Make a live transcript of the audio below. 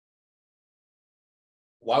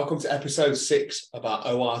Welcome to episode 6 of our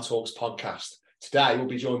OR Talks podcast. Today we'll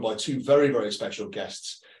be joined by two very, very special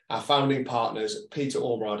guests, our founding partners, Peter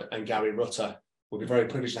Ormerod and Garry Rutter. We'll be very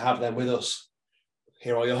privileged to have them with us.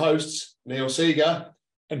 Here are your hosts, Neil Seeger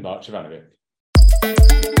and Mark Jovanovic.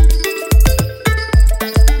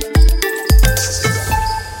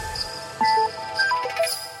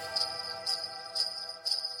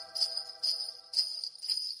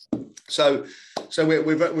 So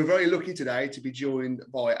we're very lucky today to be joined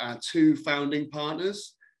by our two founding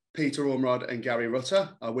partners, Peter Ormerod and Garry Rutter,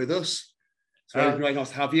 are with us. It's very nice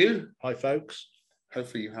to have you. Hi, folks.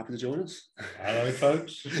 Hopefully you're happy to join us. Hello,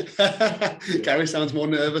 folks. Garry sounds more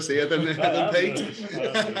nervous here than Pete.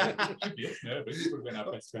 Nervous. We've been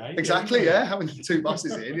our best behaviour. Exactly, yeah. Having two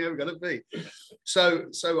bosses in, yeah, we've got to be. So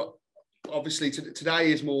obviously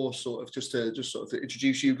today is more sort of just to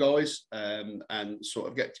introduce you guys and sort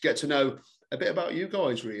of get to know a bit about you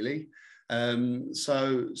guys, really.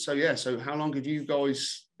 So how long have you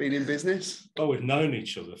guys been in business? Oh, we've known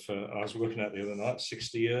each other for, I was working out the other night,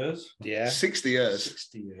 60 years. Yeah. 60 years?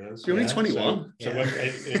 60 years. You're only 21. So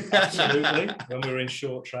absolutely, when we were in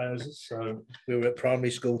short trousers. So we were at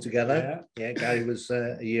primary school together. Yeah, Garry was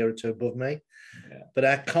a year or two above me. Yeah. But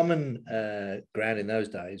our common ground in those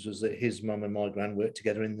days was that his mum and my gran worked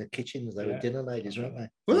together in the kitchens. They were dinner ladies, weren't they?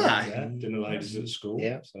 Were they? Yeah, dinner ladies at school.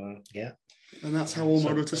 Yeah. So. Yeah. And that's how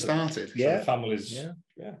Ormerod started. Yeah. So families,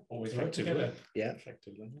 always effectively. Yeah.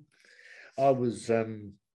 Effectively. I was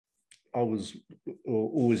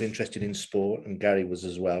always interested in sport, and Garry was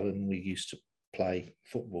as well. And we used to play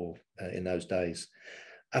football in those days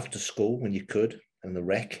after school when you could, and the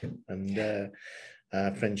rec. And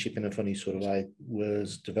our friendship, in a funny sort of way,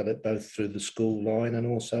 was developed both through the school line and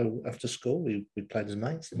also after school. We played as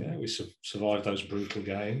mates. We survived those brutal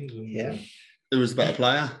games. And, Who was the better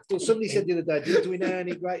player? Well, somebody said the other day, do we know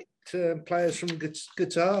any great players from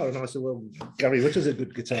guitar? And I said, well, Garry Rutter's a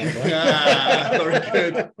good guitar player. Very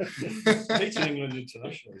good. Pete's an England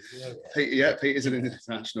international. Pete is an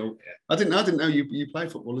international. I didn't know you play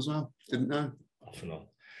football as well. Didn't know. Off and on.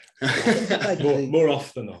 more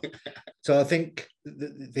off than not. So I think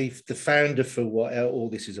the founder for what all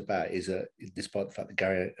this is about is despite the fact that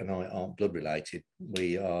Garry and I aren't blood related,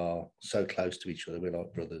 we are so close to each other. We're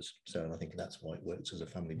like brothers. So I think that's why it works as a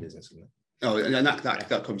family business, isn't it? Oh, and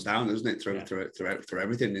that comes down, doesn't it, through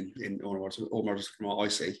everything in Ormerod from what I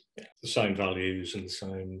see. Yeah. The same values and the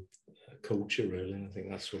same culture, really. And I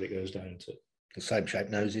think that's what it goes down to. The same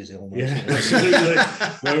shaped noses, almost. Yeah, absolutely.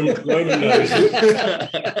 Roman noses.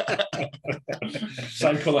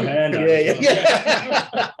 Same colour hair now.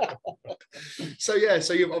 Yeah. So you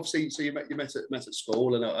met at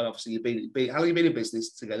school, and obviously you've been how long have you been in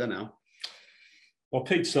business together now? Well,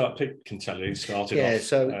 Pete can tell you he started off. Yeah,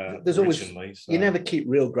 so there's always you never keep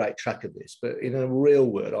real great track of this, but in a real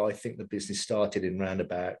word, I think the business started in round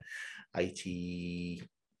about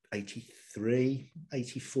 83,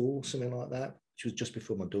 84, something like that, which was just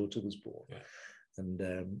before my daughter was born. Yeah.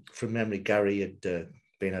 And from memory, Garry had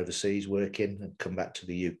been overseas working and come back to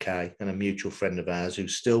the UK, and a mutual friend of ours who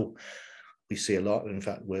still we see a lot, and in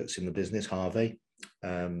fact works in the business, Harvey.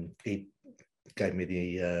 He gave me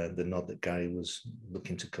the nod that Garry was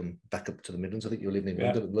looking to come back up to the Midlands. I think you were living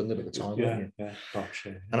in London at the time, weren't you? Yeah,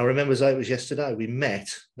 Berkshire. And I remember as though it was yesterday, we met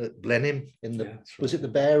at Blenheim in the, was it the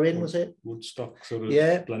Bear Inn, was it? Woodstock, sort of.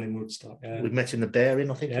 Yeah. Blenheim, Woodstock, yeah. We met in the Bear Inn,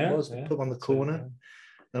 I think it was, pub on the corner.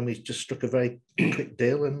 And we just struck a very quick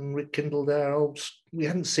deal and rekindled we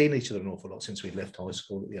hadn't seen each other an awful lot since we left high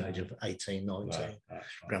school at the age of 18, 19,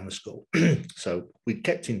 grammar school. So we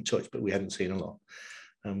kept in touch, but we hadn't seen a lot.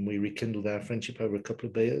 And we rekindled our friendship over a couple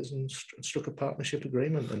of beers and struck a partnership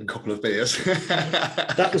agreement. And a couple of beers.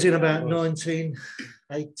 That was in about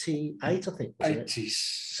 1988, I think.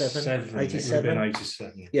 87.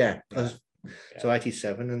 87. Yeah. So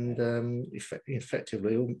 87, and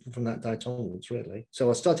effectively from that date onwards, really.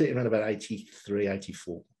 So I started it around about 83,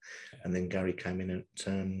 84, and then Garry came in at...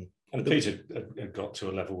 and Peter had got to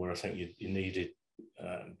a level where I think you needed...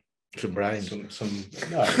 some brains. Some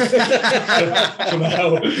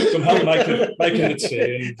help making the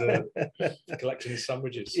tea and collecting the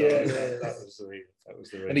sandwiches. So that was the reason.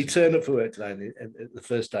 And he turned up for work today, the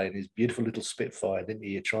first day, in his beautiful little Spitfire, didn't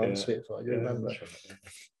he? You tried the Spitfire, do you remember? Right.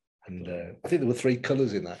 And I think there were 3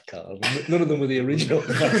 colours in that car. None of them were the original.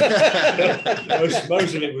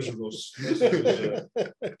 most of it was rust. Most of it was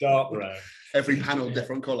dark brown. Every panel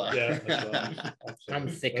different colour. Yeah, that's right.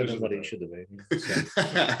 And thicker than what it should have been.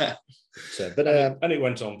 And it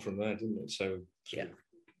went on from there, didn't it? So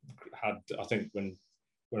I think when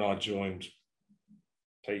I joined,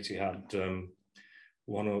 Pete had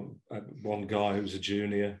one guy who was a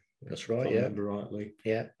junior That's right. If I remember rightly.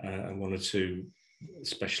 Yeah. And 1 or 2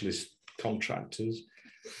 specialist contractors,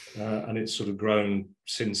 and it's sort of grown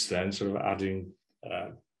since then, sort of adding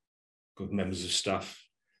good members of staff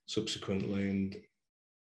subsequently, and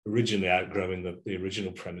originally outgrowing the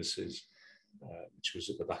original premises, which was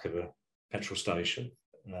at the back of a petrol station.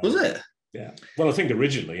 Was it? Yeah. Well, I think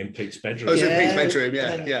originally in Pete's bedroom. Oh, it was in Pete's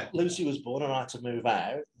bedroom, yeah. Lucy was born and I had to move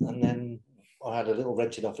out, and then I had a little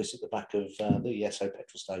rented office at the back of the ESO petrol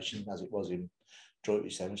station, as it was in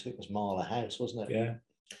Droitwich then, which I think was Marler House, wasn't it? Yeah.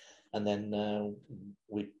 And then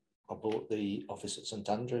I bought the office at St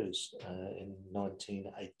Andrews in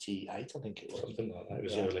 1988, I think it was. Something like that. It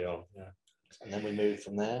was early on, yeah. And then we moved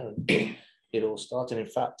from there, and it all started. In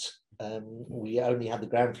fact, we only had the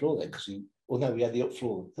ground floor then because we had the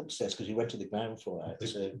upstairs because we went to the ground floor out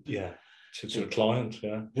to a client,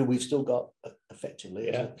 who we've still got effectively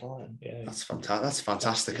as a client. Yeah, that's fantastic. That's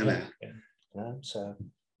fantastic, isn't it? Yeah. So,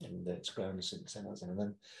 and it's grown since then, hasn't it? And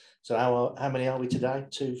then, so how many are we today?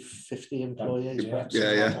 250 employees, perhaps.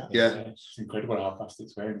 Yeah. It's incredible how fast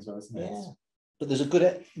it's grown as well, isn't it? Yeah. But there's a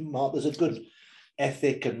good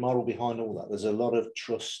ethic and moral behind all that. There's a lot of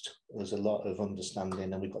trust. There's a lot of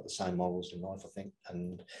understanding, and we've got the same morals in life, I think.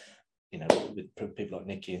 And with people like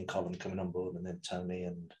Nicky and Colin coming on board, and then Tony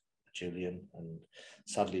and Julian, and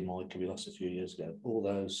sadly Mike, who we lost a few years ago, all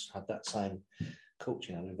those had that same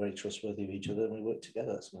culture. We're very trustworthy of each other, and we work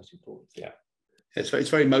together. That's the most important thing. Yeah. It's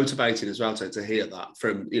very motivating as well to hear that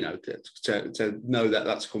from, to know that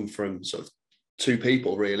that's come from sort of 2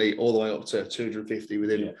 people really, all the way up to 250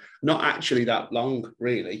 within not actually that long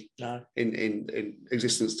really. No. In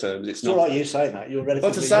existence terms, it's not. All right, you saying that you're relatively.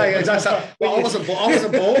 What to say? Well, I wasn't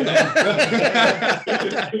born then.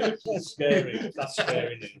 That's scary. That's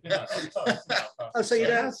scary. Oh, so you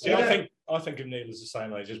know? I think of Neil as the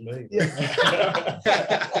same age as me.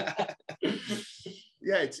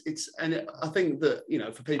 Yeah, it's and I think that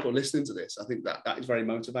for people listening to this, I think that is very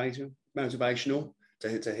motivational to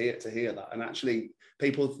hear that. And actually,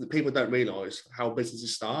 people don't realise how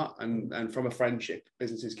businesses start, and from a friendship,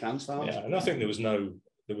 businesses can start. Yeah, and I think there was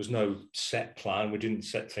no set plan. We didn't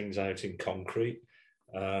set things out in concrete.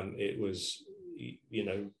 It was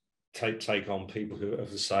take on people who have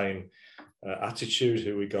the same attitude,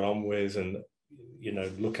 who we got on with, and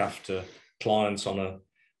look after clients on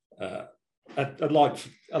a like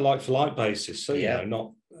for like basis. So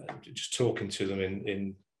not just talking to them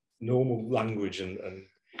in normal language, and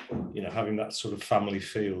having that sort of family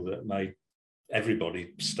feel that made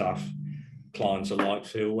everybody, staff, clients alike,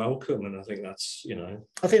 feel welcome. And I think that's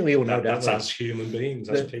I think we all know that's as human beings,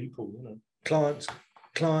 as people. Clients,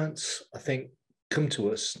 I think, come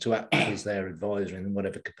to us to act as their advisor in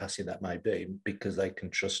whatever capacity that may be, because they can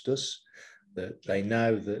trust us, that they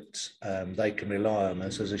know that they can rely on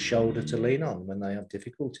us as a shoulder to lean on when they have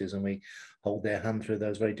difficulties, and we hold their hand through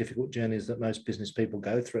those very difficult journeys that most business people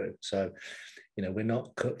go through. So, we're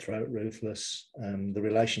not cutthroat, ruthless. The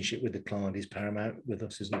relationship with the client is paramount with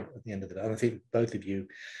us, isn't it, at the end of the day? And I think both of you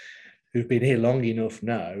who've been here long enough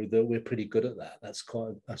know that we're pretty good at that. That's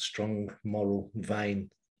quite a strong moral vein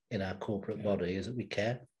in our corporate body, is that we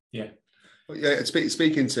care. Yeah. Yeah,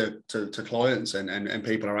 speaking to clients and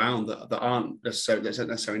people around that aren't necessarily, that don't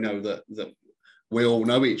necessarily know that we all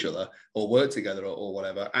know each other or work together or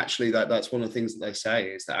whatever. Actually, that's one of the things that they say,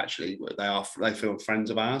 is that actually they feel friends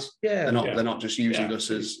of ours. Yeah, they're not just using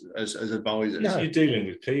us as advisors. No. You're dealing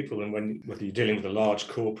with people, and whether you're dealing with a large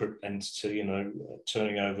corporate entity,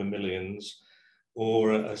 turning over millions,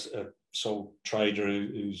 or a sole trader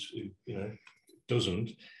who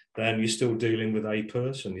doesn't, then you're still dealing with a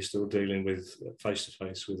person. You're still dealing with face to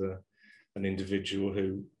face with an individual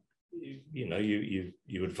who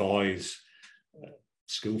you advise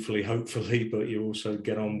skillfully, hopefully, but you also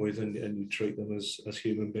get on with and you treat them as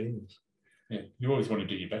human beings. Yeah, you always want to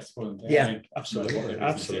do your best for them. Yeah, I mean, absolutely.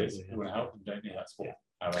 You want to help them, don't you? That's what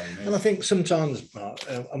our aim is. And I think sometimes, Mark,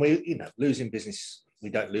 and we, losing business, we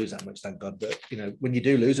don't lose that much, thank God. But when you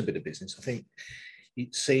do lose a bit of business, I think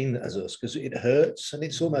it's seen as us because it hurts, and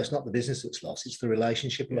it's almost not the business that's lost, it's the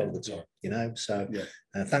relationship a lot of the time. So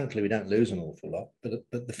thankfully we don't lose an awful lot,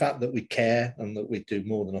 but the fact that we care and that we do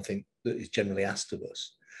more than I think that is generally asked of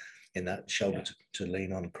us in that shoulder to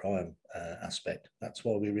lean on crime aspect, that's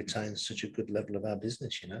why we retain such a good level of our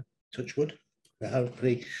business. Touch wood.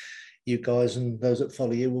 Hopefully you guys and those that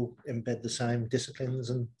follow you will embed the same disciplines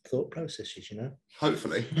and thought processes.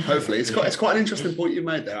 Hopefully it's quite an interesting point you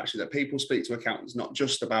made there, actually, that people speak to accountants not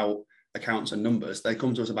just about accounts and numbers. They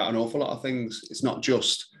come to us about an awful lot of things. It's not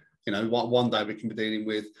just one day we can be dealing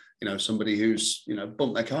with somebody who's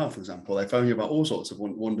bumped their car, for example. They phone you about all sorts of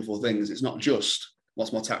wonderful things. It's not just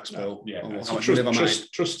what's my tax bill? Yeah, Or it's how much money have I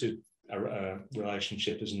made? Trusted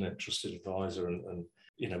relationship, isn't it? Trusted advisor, and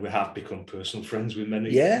you know, we have become personal friends with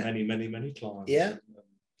many clients. Yeah.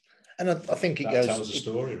 And I think it that goes. tells a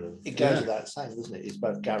story, really. It goes without saying, doesn't it? It's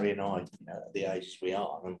both Garry and I, you know, at the ages we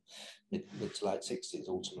are, and mid to late 60s.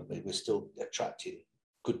 Ultimately, we're still attracting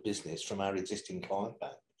good business from our existing client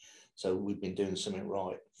bank. So we've been doing something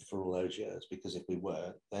right for all those years. Because if we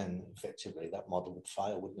weren't, then effectively that model would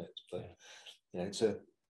fail, wouldn't it? But you know,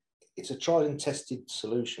 it's a tried and tested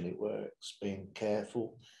solution. It works. Being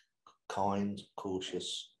careful, kind,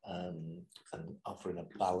 cautious, and offering a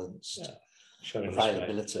balanced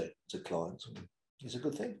availability to clients is a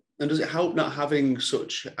good thing. And does it help not having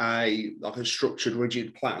such a structured,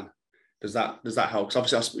 rigid plan? Does that help?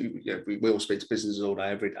 Because obviously, we all speak to businesses all day,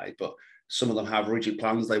 every day, but some of them have rigid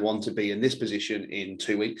plans. They want to be in this position in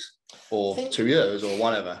 2 weeks or 2 years or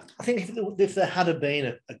whatever. I think if there had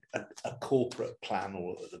been a corporate plan,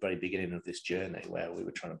 or at the very beginning of this journey where we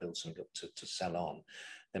were trying to build something up to sell on,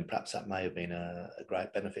 then perhaps that may have been a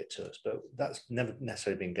great benefit to us. But that's never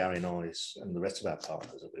necessarily been Garry and I's and the rest of our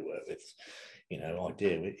partners that we work with, you know,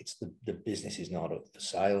 idea. It's the business is not up for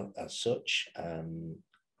sale as such. And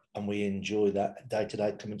we enjoy that day to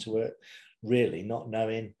day coming to work, really not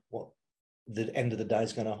knowing what the end of the day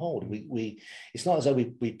is going to hold. We it's not as though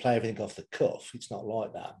we play everything off the cuff. It's not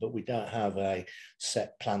like that, but we don't have a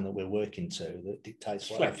set plan that we're working to that dictates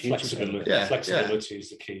what our future is going to be. Flexibility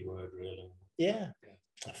is the key word, really. Yeah.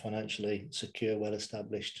 A financially secure,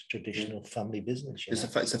 well-established, traditional family business. It's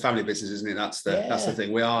a family business, isn't it? That's the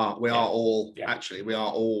thing. We are all actually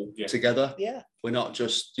together. Yeah. We're not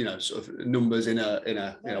just sort of numbers in a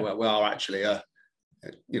we are actually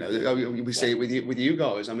we see it with you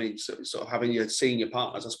guys. I mean, sort of having your senior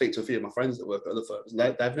partners. I speak to a few of my friends that work at other firms.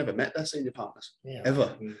 They've never met their senior partners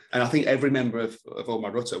ever, and I think every member of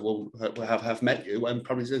Ormerod Rutter will have met you and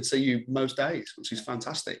probably see you most days, which is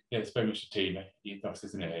fantastic. Yeah, it's very much a team ethos,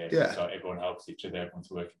 isn't it? Yeah, it's like everyone helps each other, everyone's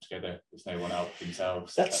working together. There's no one out for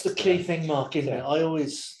themselves. That's the key thing, Mark, isn't it? I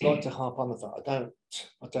always like to harp on the fact I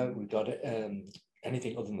don't regard it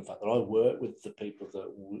anything other than the fact that I work with the people that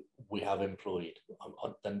we have employed.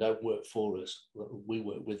 They don't work for us; we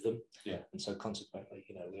work with them. Yeah, and so consequently,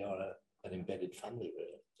 we are an embedded family,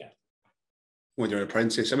 really. Yeah. When you're an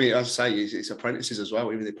apprentice, I mean, as I say, it's apprentices as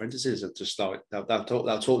well. Even the apprentices are just like they'll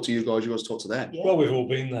talk to you guys. You guys talk to them. Yeah. Well, we've all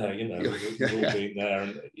been there, We've all been there,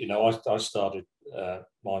 and I started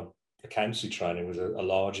my accountancy training with a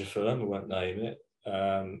larger firm. I won't name it,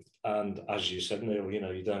 and as you said, Neil, you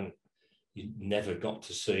never got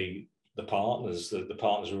to see the partners. The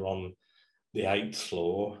partners were on the 8th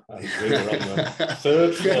floor, and we were on the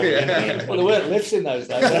 3rd floor. Well, there weren't lifts in those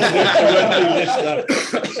days.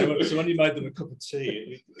 So when you made them a cup of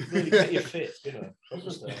tea, it really kept you fit,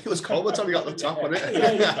 It was cold by the time you got to the top, wasn't it?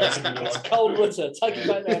 It's cold Rutter. Take it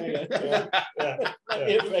back down again.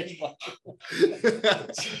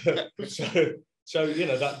 So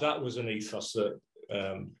that was an ethos that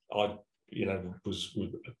I was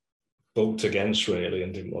bucked against, really,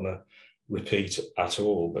 and didn't want to repeat at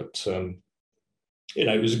all. But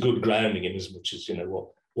it was a good grounding in as much as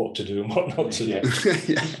what to do and what not to do.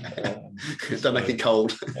 Don't make it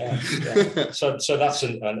cold. So that's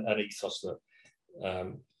an ethos that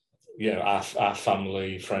our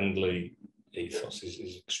family friendly ethos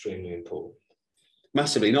is extremely important.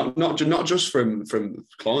 Massively, not just from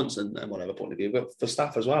clients and whatever point of view, but for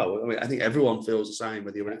staff as well. I mean, I think everyone feels the same,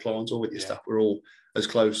 whether you're in a client or with your staff. We're all as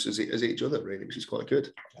close as each other, really, which is quite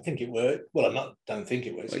good. I think it worked. Well, I don't think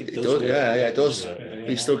it works. It does. Yeah, it does.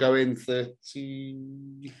 You still go in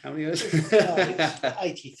 30, how many years? It's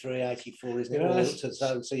 83, 84, isn't it? Yeah,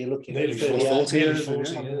 so you're looking nearly at 40 years.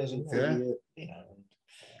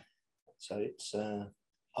 So it's I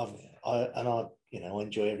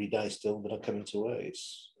enjoy every day still that I come into work.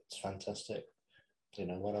 It's fantastic.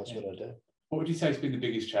 What else would I do? What would you say has been the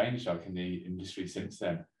biggest change in the industry since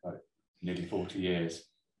then? Like nearly 40 years.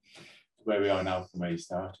 Where we are now from where you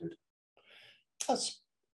started. I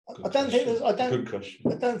don't think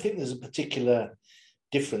there's a particular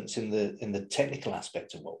difference in the technical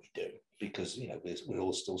aspect of what we do, because we're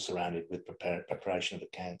all still surrounded with preparation of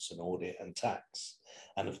accounts and audit and tax,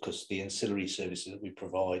 and of course the ancillary services that we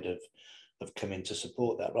provide have come in to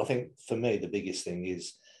support that. But I think for me the biggest thing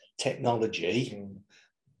is technology,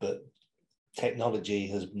 but technology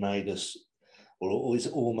has made us, or is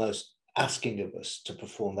almost asking of us to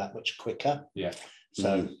perform that much quicker. Yeah.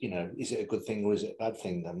 So is it a good thing or is it a bad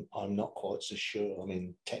thing? I'm not quite so sure. I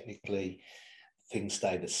mean, technically things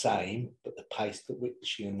stay the same, but the pace at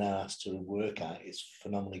which you're now asked to work at is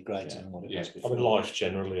phenomenally greater than what it was before. I mean, life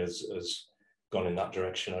generally has gone in that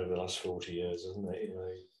direction over the last 40 years, hasn't it? You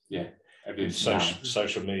know, yeah,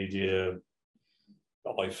 social media,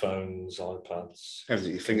 iPhones, iPads,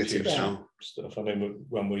 everything at your fingertips now. Stuff. I mean,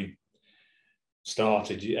 when we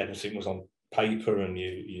started, everything was on paper, and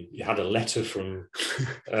you had a letter from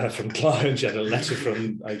clients, you had a letter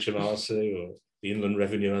from HMRC or the Inland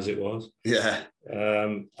Revenue, as it was. Yeah.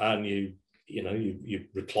 And you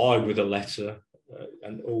replied with a letter,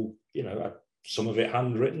 and all, some of it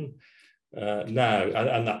handwritten. Now,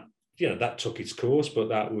 and that, that took its course, but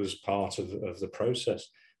that was part of the process.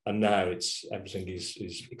 And now everything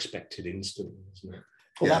is expected instantly, isn't it?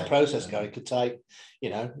 Well, that process, Garry, could take,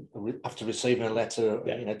 after receiving a letter,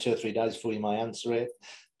 2 or 3 days before you may answer it,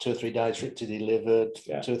 2 or 3 days for it to be delivered,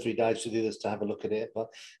 2 or 3 days for the others to have a look at it. But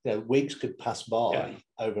weeks could pass by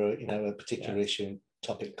over a particular issue,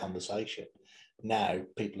 topic, conversation. Now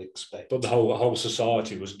people expect. But the whole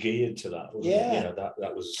society was geared to that, wasn't it?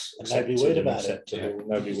 That was nobody worried about it.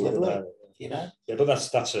 Nobody worried about it. Yeah, but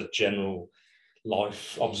that's a general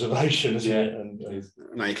life observation, isn't it? And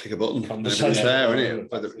now you click a button, and everything's there, isn't it?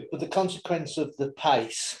 But the consequence of the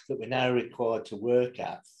pace that we're now required to work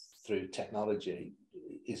at through technology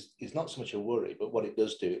is not so much a worry, but what it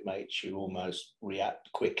does do, it makes you almost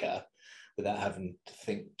react quicker without having to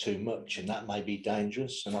think too much, and that may be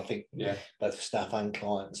dangerous. And I think both staff and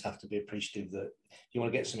clients have to be appreciative that if you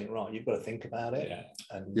want to get something right, you've got to think about it.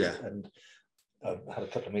 And I've had a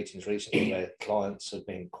couple of meetings recently where clients have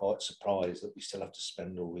been quite surprised that we still have to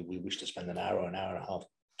spend, or we wish to spend an hour and a half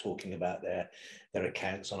talking about their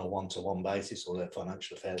accounts on a one-to-one basis, or their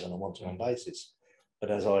financial affairs on a one-to-one basis. But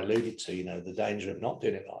as I alluded to, the danger of not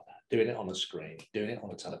doing it like that, doing it on a screen, doing it on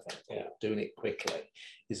a telephone call, doing it quickly,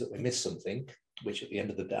 is that we miss something, which at the end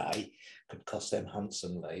of the day could cost them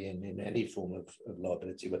handsomely in any form of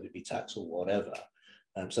liability, whether it be tax or whatever.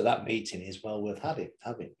 So that meeting is well worth having,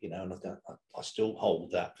 and I still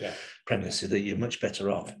hold that premise that you're much better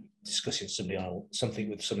off discussing something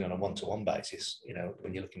with somebody on a one-to-one basis,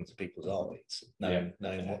 when you're looking into people's eyes,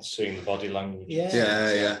 knowing what's seeing the body language.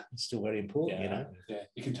 It's still very important,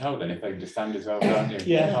 You can tell then if they understand as well, can't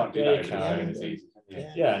you? You can't do that it's easy.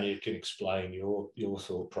 And you can explain your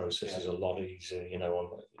thought processes a lot easier,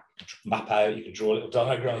 map out, you can draw little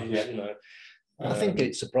diagrams, I think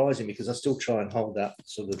it's surprising because I still try and hold that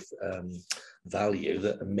sort of value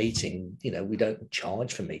that a meeting, we don't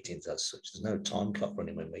charge for meetings as such. There's no time clock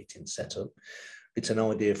running when meetings set up. It's an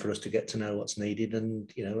idea for us to get to know what's needed.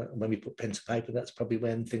 And, when we put pen to paper, that's probably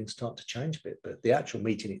when things start to change a bit. But the actual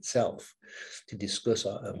meeting itself to discuss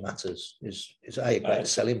our matters is a great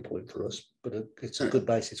selling point for us, but it's a good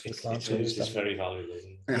basis for the clients. It's very valuable.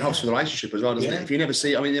 And it helps with the relationship as well, doesn't it? If you never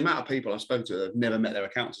see, the amount of people I've spoken to that have never met their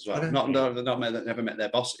accountants as well, never met their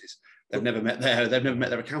bosses, they've never met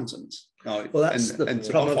their accountants. Well, that's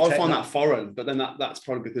I find that foreign, but then that's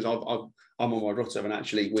probably because I'm on my Rutter, and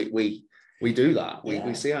actually we do that.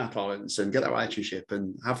 We see our clients and get that relationship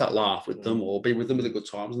and have that laugh with them, or be with them with the good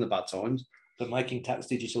times and the bad times. But making tax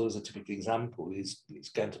digital as a typical example is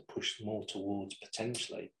going to push more towards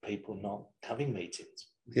potentially people not having meetings.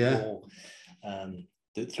 More,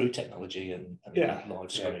 through technology and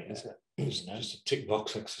live screen, isn't it? It's just a tick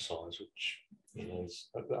box exercise, which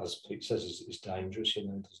as Pete says, is dangerous.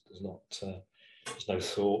 There's no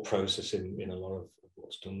thought process in a lot of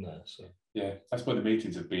what's done there. So that's why the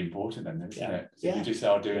meetings would be important then, isn't it? If you just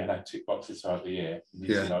are doing that tick boxes throughout the year, you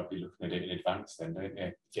need to be looking at it in advance then, don't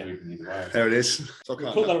you? There it is. So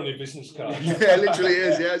put that on your business card. It literally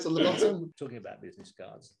is. It's on the bottom. Talking about business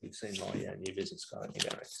cards, you've seen my new business card,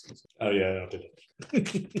 Garry. Oh yeah, I did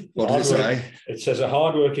it. What does it say? It says a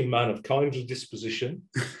hard-working man of kindly disposition,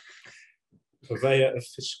 purveyor of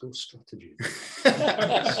fiscal strategy.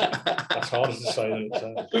 That's harder to say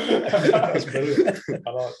than it sounds. That's brilliant. I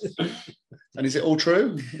like it. And is it all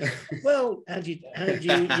true? Well, you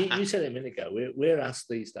said it a minute ago, we're asked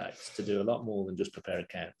these days to do a lot more than just prepare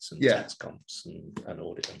accounts and tax comps and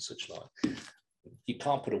audit and such like. You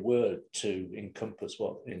can't put a word to encompass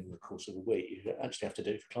what in the course of a week you actually have to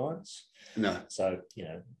do for clients. No. So,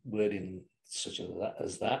 wording such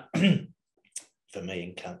as that for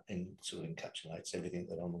me sort of encapsulates everything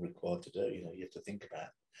that I'm required to do. You have to think about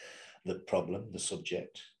the problem, the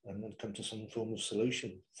subject, and then come to some form of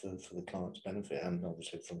solution for the client's benefit, and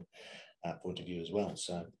obviously from our point of view as well.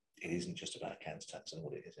 So it isn't just about accounts, tax and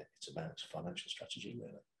audit, is it? It's about financial strategy,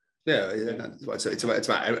 really. It's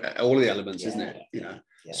about all of the elements, isn't it?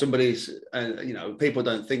 Somebody's, people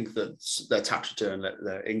don't think that their tax return,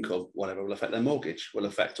 their income, whatever, will affect their mortgage, will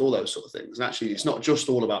affect all those sort of things. And actually, it's not just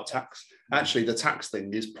all about tax. Actually, the tax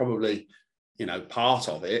thing is probably, part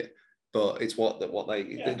of it, but it's what they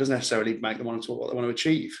it doesn't necessarily make them want to talk what they want to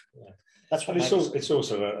achieve. That's what it's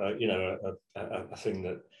also a thing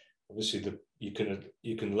that obviously you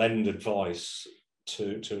can lend advice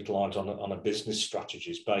to a client on a business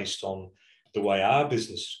strategies based on the way our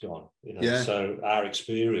business has gone. So our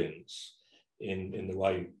experience in the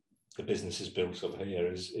way the business is built up here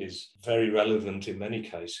is very relevant in many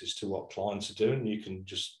cases to what clients are doing. You can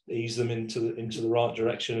just ease them into the right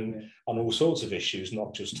direction on all sorts of issues,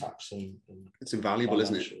 not just tax and it's invaluable,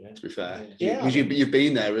 isn't it? Yeah. To be fair, because you've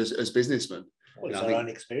been there as businessmen. Well, it's our own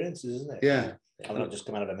experiences, isn't it? Yeah. I mean, I've just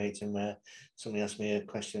come out of a meeting where somebody asked me a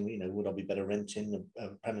question, would I be better renting a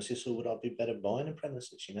premises or would I be better buying a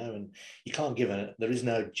premises, and you can't there is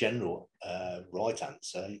no general right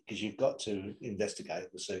answer, because you've got to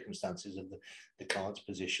investigate the circumstances of the client's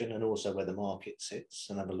position and also where the market sits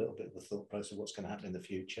and have a little bit of a thought process of what's going to happen in the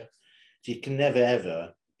future. So you can never,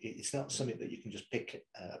 ever, it's not something that you can just pick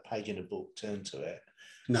a page in a book, turn to it,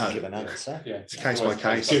 no, give an answer. It's case by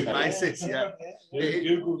case basis.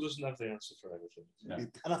 Google doesn't have the answer for everything. No.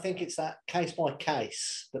 And I think it's that case by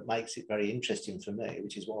case that makes it very interesting for me,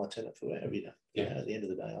 which is why I turn up for it every day. At the end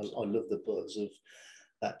of the day, I love the buzz of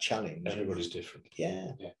that challenge. Everybody's different.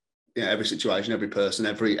 Every situation, every person,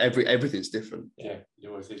 everything's different. You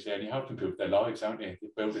always say, and you're helping people with their lives, aren't you?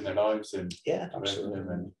 You're building their lives and absolutely.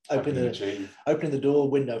 And opening the door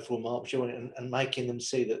window for them up, and making them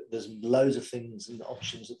see that there's loads of things and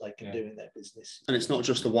options that they can do in their business. And it's not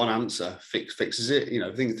just the one answer fixes it.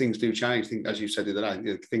 Things do change. As you said the other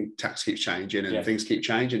day, I think tax keeps changing and things keep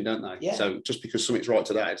changing, don't they? Yeah. So just because something's right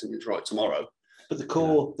today doesn't mean it's right tomorrow. But the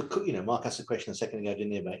core, Mark asked a question a second ago,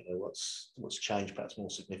 didn't he, about what's changed perhaps more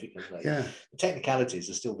significantly? Yeah. The technicalities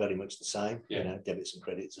are still very much the same. Yeah. Debits and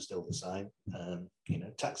credits are still the same.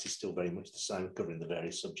 Tax is still very much the same, covering the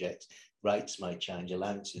various subjects. Rates may change,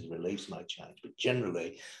 allowances, reliefs may change, but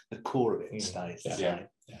generally the core of it stays the same.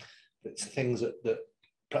 Yeah. But it's things that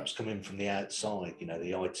perhaps come in from the outside,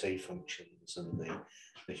 the IT functions and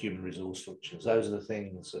the human resource functions. Those are the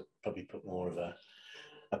things that probably put more of a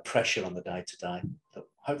pressure on the day-to-day that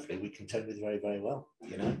hopefully we can cope with very, very well,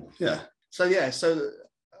 Yeah. So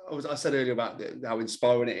I said earlier about how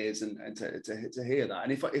inspiring it is and to hear that.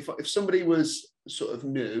 And if somebody was sort of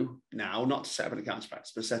new now, not to set up an accounts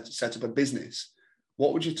practice, but set up a business,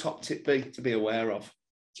 what would your top tip be to be aware of?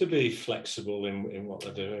 To be flexible in what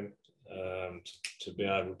they're doing, to be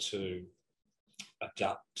able to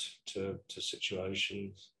adapt to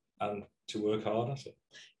situations and to work hard at it.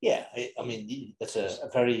 Yeah, I mean, that's a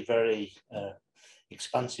very, very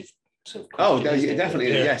expansive sort of question. Oh, no,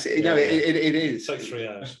 definitely, yes. It is. It's like 3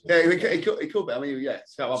 hours. Yeah, it could be. I mean, yeah.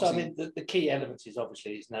 So I mean, the key elements is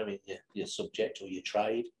obviously knowing your subject or your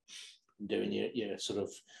trade, and doing your sort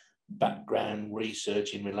of background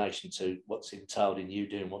research in relation to what's entailed in you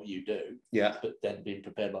doing what you do. Yeah. But then being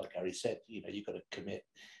prepared, like Garry said, you've got to commit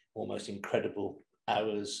almost incredible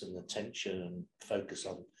hours and attention and focus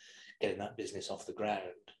on getting that business off the ground.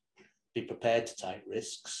 Be prepared to take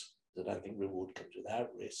risks. I don't think reward comes without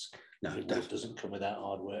risk. No, reward definitely doesn't come without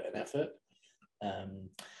hard work and effort.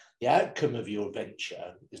 The outcome of your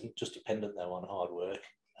venture isn't just dependent though on hard work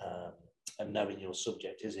and knowing your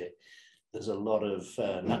subject, is it? There's a lot of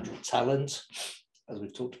natural talent, as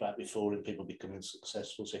we've talked about before, in people becoming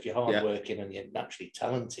successful. So if you're hardworking and you're naturally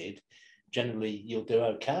talented, generally you'll do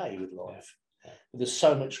okay with life. But there's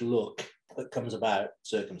so much luck that comes about,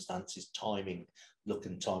 circumstances, timing. Luck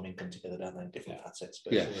and timing come together, don't they, in different facets.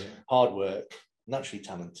 But hard work, naturally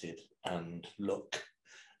talented, and luck,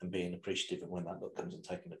 and being appreciative of when that luck comes and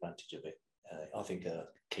taking advantage of it, I think are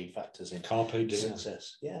key factors in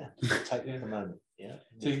success. Yeah, take the moment. Yeah.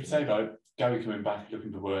 So you can say, like, Garry coming back,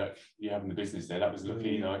 looking for work, you having the business there, that was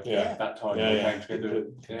lucky, that time came together.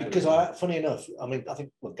 Because funny enough, I mean, I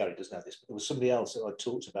think, well, Garry does know this, but there was somebody else that I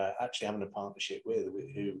talked about actually having a partnership with,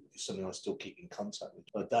 who is something I still keep in contact with.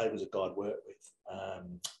 But Dave was a guy I'd worked with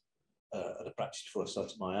at a practice before I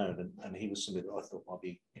started my own, and he was somebody that I thought might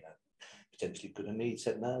be, potentially good. And he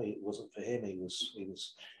said no, it wasn't for him. He was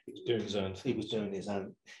doing his own. He was doing his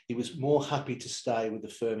own. He was more happy to stay with the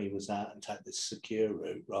firm he was at and take the secure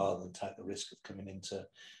route rather than take the risk of coming into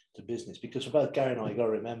business. Because for both Garry and I, you got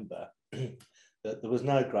to remember that there was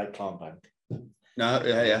no great client bank. No,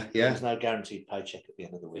 yeah. There was no guaranteed paycheck at the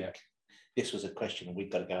end of the week. Yeah. This was a question of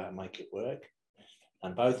we've got to go out and make it work.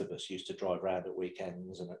 And both of us used to drive around at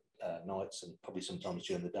weekends and at nights, and probably sometimes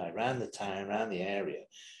during the day, around the town, around the area,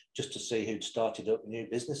 just to see who'd started up new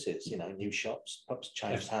businesses, new shops, perhaps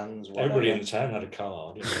changed hands. Whatever. Everybody in the town had a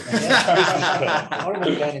card. I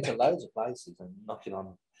remember going into loads of places and knocking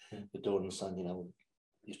on the door and saying,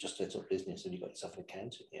 you've just set up business and you've got yourself an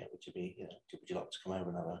accountant. Yeah, would you like to come over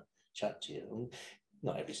and have a chat to you? And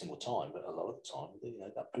not every single time, but a lot of the time,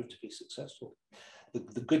 that proved to be successful.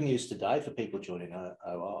 The good news today for people joining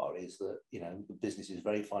OR is that, the business is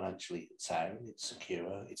very financially sound, it's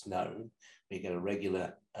secure, it's known. We get a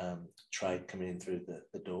regular trade coming in through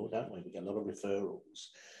the door, don't we? We get a lot of referrals.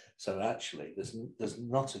 So actually, there's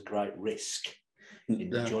not a great risk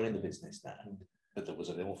in joining the business now. But there was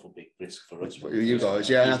an awful big risk for us. You guys,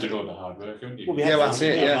 You did all the hard work, haven't you? Well, we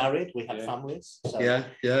were married, we had families. So, we had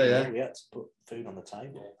to put food on the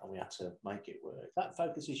table and we had to make it work. That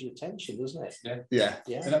focuses your attention, doesn't it? Yeah.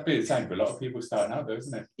 And that'd be the same for a lot of people starting out, though,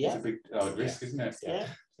 isn't it? Yeah. It's a big risk, isn't it? Yeah.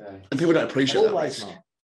 And people don't appreciate that risk. Not.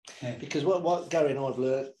 Yeah. Because what Garry and I have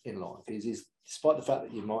learned in life is despite the fact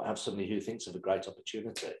that you might have somebody who thinks of a great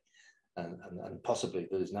opportunity, and possibly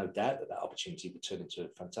there is no doubt that opportunity would turn into a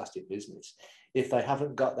fantastic business. If they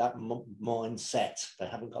haven't got that mindset, they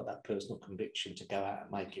haven't got that personal conviction to go out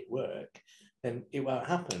and make it work, then it won't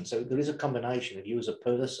happen. So there is a combination of you as a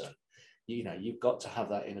person. You've got to have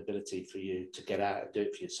that inability for you to get out and do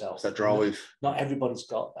it for yourself. It's that drive. Not everybody's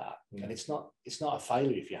got that, and it's not a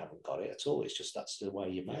failure if you haven't got it at all. It's just that's the way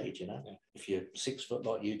you're made. If you're 6 foot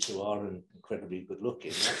like you two are and incredibly good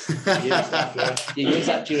looking, you use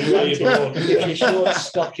that to your advantage. If you're short,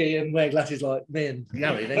 stocky, and wear glasses like me and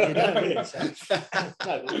Garry, then you don't really. So,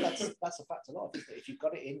 no, but that's a fact of life, isn't it? If you've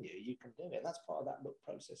got it in you, you can do it. And that's part of that look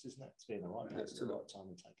process, isn't it? To be in the right place at the right time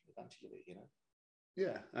and taking advantage of it.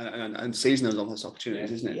 Yeah, and seizing those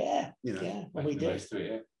opportunities, isn't it? Yeah, and we do.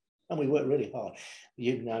 And we work really hard.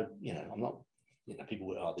 I'm not. People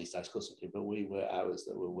work hard these days, of course, but we work hours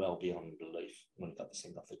that were well beyond belief when we got this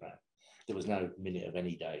thing off the ground. There was no minute of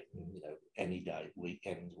any day, any day,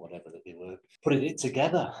 weekends, whatever, that we were putting it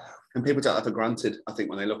together. And people take that for granted, I think,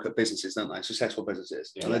 when they look at businesses, don't they? Successful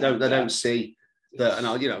businesses, and they don't see. And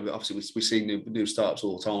obviously we see new startups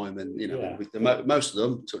all the time, and most of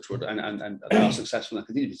them, touch wood, and they are successful and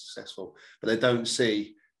continue to be successful, but they don't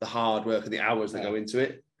see the hard work and the hours that go into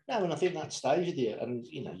it. No, and I think that stays with you, and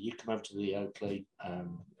you come over to the Oakley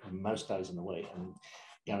most days in the week, and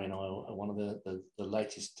Garry and I are one of the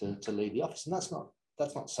latest to leave the office, and that's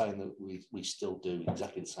not saying that we still do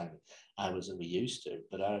exactly the same hours that we used to,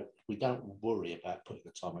 but we don't worry about putting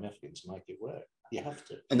the time and effort in to make it work. You have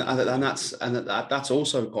to, and that's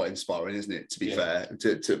also quite inspiring, isn't it? To be fair,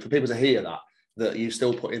 for people to hear that you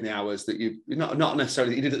still put in the hours that you not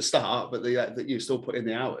necessarily that you did at the start, but that you still put in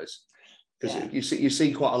the hours. Because you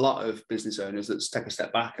see quite a lot of business owners that take a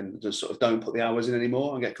step back and just sort of don't put the hours in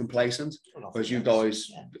anymore and get complacent, whereas you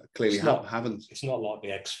guys clearly haven't. It's not like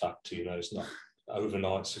the X Factor, it's not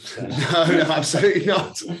overnight success. No, absolutely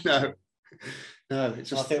not. No, it's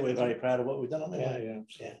just. I think we're very proud of what we've done. Yeah.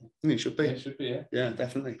 It should be. It should be. Yeah,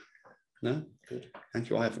 definitely. No, good. Thank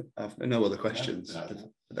you. I have no other questions.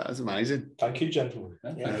 That was amazing. Thank you, gentlemen.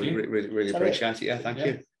 Thank you. Really appreciate it. Yeah, thank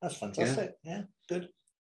you. That's fantastic. Yeah, good.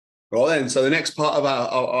 Right then, so the next part of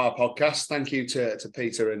our podcast, thank you to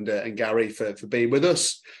Peter and Garry for being with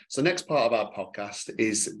us. So the next part of our podcast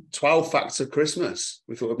is 12 Facts of Christmas.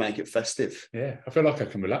 We thought we'd make it festive. Yeah, I feel like I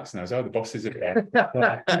can relax now. So the bosses are there.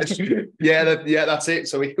 yeah, that's it.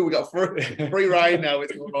 So we got free reign now.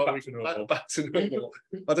 It's all right. Back to normal.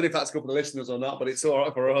 I don't know if that's good for the listeners or not, but it's all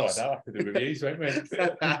right for us. I know, after the reviews, won't we?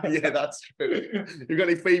 Yeah, that's true. You've got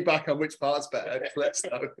any feedback on which part's better? Let's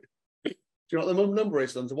know. Do you know what the number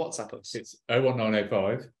is on to WhatsApp us? It's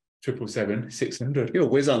 01905 777 600. You're a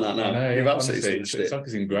whiz on that now. I know, You've absolutely it's like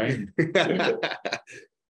it's ingrained.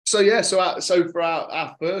 So for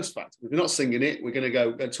our first fact, we're not singing it, we're going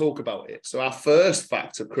to go talk about it. So our first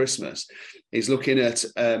fact of Christmas is looking at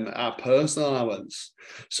our personal allowance.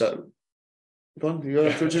 So go on,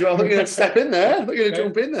 I thought you were going to step in there. I thought you were going to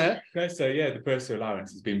jump in there. No, so the personal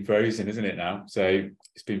allowance has been frozen, isn't it now? So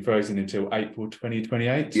it's been frozen until April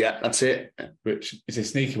 2028. Yeah, that's it. Which is a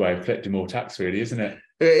sneaky way of collecting more tax, really, isn't it?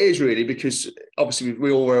 It is really, because obviously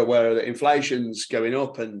we all were aware that inflation's going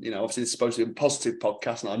up, and obviously it's supposed to be a positive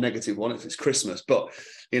podcast, not a negative one if it's Christmas. But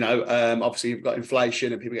obviously you've got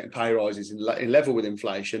inflation and people getting pay rises in level with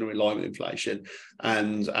inflation or in line with inflation,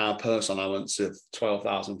 and our personal allowance of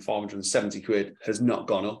 12,570 quid has not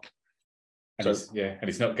gone up. And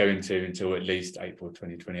it's not going to until at least April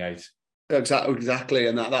 2028. Exactly,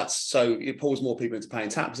 and that's so it pulls more people into paying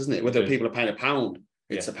tax, isn't it? Whether people are paying £1.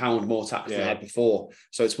 It's £1 more tax than they had before.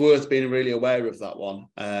 So it's worth being really aware of that one.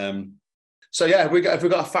 Have we got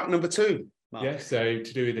a fact number 2? Mark? Yeah, so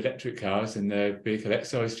to do with electric cars and the vehicle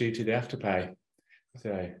excise duty, they have to pay.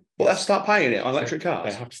 So let's start paying it on electric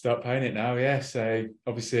cars. They have to start paying it now, yeah. So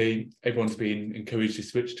obviously everyone's been encouraged to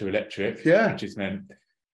switch to electric, which has meant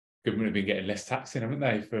government have been getting less tax in, haven't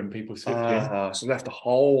they, from people switching? So left a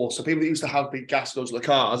hole. So people that used to have big gas guzzler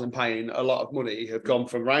cars and paying a lot of money have gone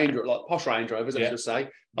from like posh Range Rovers, I should say.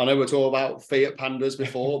 I know we're talking about Fiat Pandas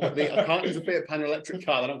before, but I can't use a Fiat Panda electric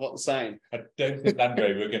car. They're not what the same. I don't think Land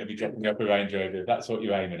Rover are going to be dropping up a Range Rover if that's what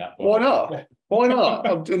you're aiming at. Why not? Why not?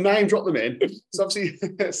 I've name drop them in. So obviously,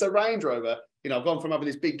 it's a Range Rover. I've gone from having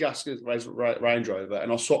this big gas Range Rover,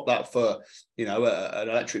 and I'll swap that for, an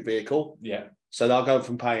electric vehicle. Yeah. So they'll go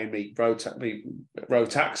from paying me road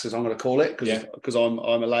tax, as I'm going to call it, because I'm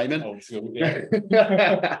a layman. Old school, yeah.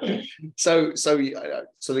 So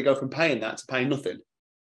they go from paying that to paying nothing.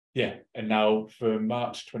 Yeah, and now for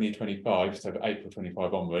March 2025, so April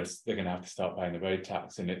 25 onwards, they're going to have to start paying the road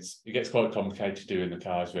tax, and it gets quite complicated doing the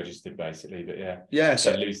cars registered, basically. But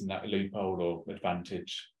so losing that loophole or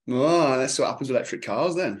advantage. Oh, that's what happens with electric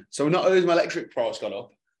cars then. So not only has my electric price gone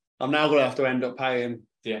up, I'm now going to have to end up paying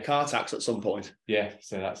car tax at some point. Yeah,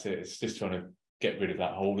 so that's it. It's just trying to get rid of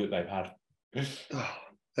that hole that they've had.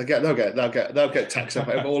 They'll get tax up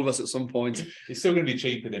over all of us at some point. It's still going to be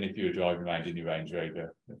cheaper than if you were driving around in your Range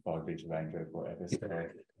Rover, a 5-litre Range Rover, whatever. So,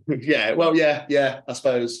 I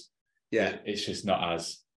suppose. Yeah, it's just not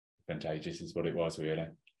as advantageous as what it was, really.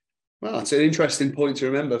 Well, it's an interesting point to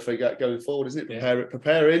remember for going forward, isn't it?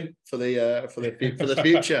 Preparing for the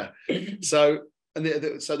future. So. And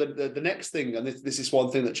the next thing, and this is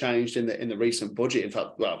one thing that changed in the recent budget. In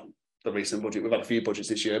fact, the recent budget, we've had a few budgets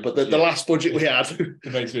this year, but the last budget we had, the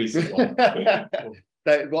most recent one.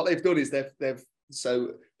 What they've done is they've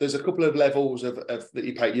so there's a couple of levels of that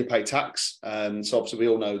you pay tax. So obviously we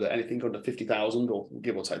all know that anything under 50,000 or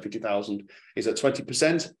give or take 50,000 is at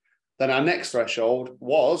 20%. Then our next threshold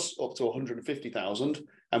was up to 150,000.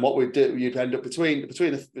 And what we'd do, you'd end up between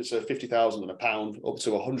 50,000 and £1 up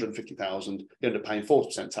to 150,000, you end up paying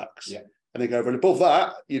 40% tax. Yeah. And then over and above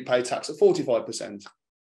that, you'd pay tax at 45%.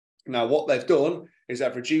 Now, what they've done is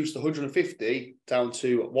they've reduced the 150 down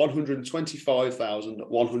to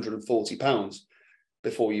 £125,140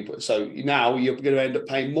 before you put. So now you're going to end up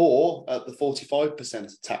paying more at the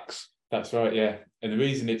 45% tax. That's right, yeah. And the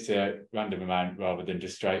reason it's a random amount rather than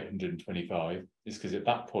just straight 125 is because at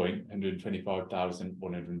that point,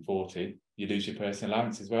 125,140, you lose your personal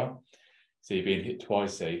allowance as well. So you're being hit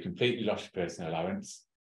twice there. You completely lost your personal allowance,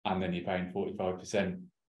 and then you're paying 45%.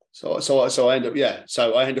 So I end up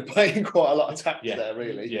paying quite a lot of tax there,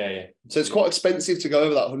 really. Yeah. So it's quite expensive to go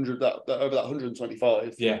over that 100, over that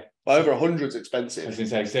 125. Yeah. Over 100 is expensive. I was going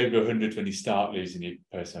to say, it's over 100 when you start losing your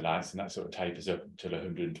personal allowance, and that sort of tapers up until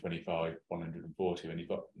 125, 140 when you've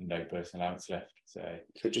got no personal allowance left. So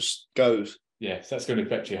it just goes. Yeah, so that's going to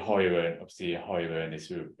affect your higher earn. Obviously, your higher earners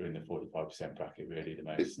who are in the 45% bracket really the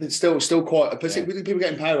most. It's still quite, particularly with people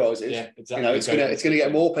getting pay rises. Yeah, exactly. It's going to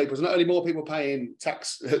get more people. It's not only more people paying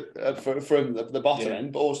tax from the bottom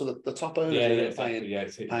end, but also the top earners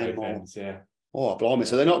paying more. Ends, Oh, blimey!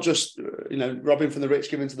 So they're not just robbing from the rich,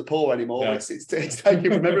 giving to the poor anymore. No. It's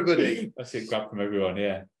taking from everybody. That's it, grab from everyone.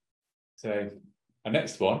 Yeah. So our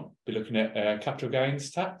next one, we're looking at capital gains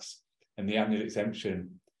tax and the annual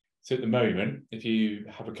exemption. So at the moment, if you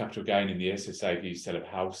have a capital gain in the year, so say if you sell a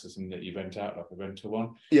house or something that you rent out, like a rental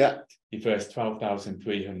one, your first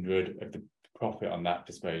 12,300 of the profit on that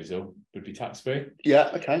disposal would be tax free.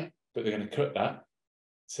 Yeah. Okay. But they're going to cut that,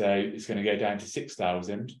 so it's going to go down to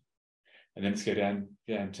 6,000. And then it's go down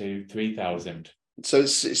to 3,000. So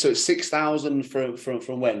it's 6,000 from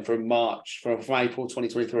when? From March, from April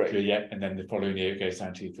 2023. Yeah, and then the following year it goes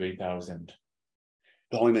down to 3,000.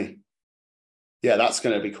 Blimey. Yeah, that's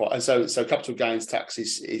going to be quite. So capital gains tax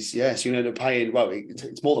is yes, you end up paying. Well,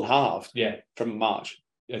 it's more than halved. Yeah, from March.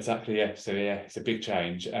 Exactly. Yeah. So it's a big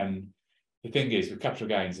change. And the thing is with capital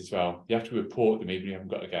gains as well, you have to report them even if you haven't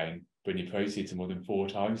got a gain when your proceeds are more than 4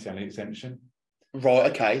 times the annual exemption.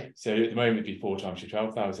 Right, okay. So at the moment it'd be 4 times your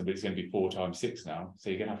 12,000, but it's going to be 4 times 6 now. So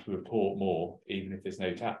you're going to have to report more, even if there's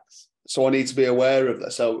no tax. So I need to be aware of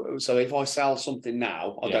that. So if I sell something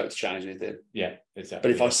now, I don't have to change anything. Yeah,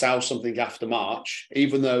 exactly. But if I sell something after March,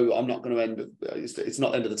 even though I'm not going to end, it's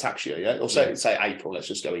not the end of the tax year, yeah? Or say April, let's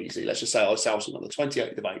just go easy. Let's just say I sell something on the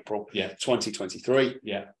 28th of April, 2023.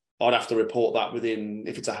 Yeah. I'd have to report that within,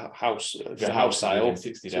 if it's a house, sale,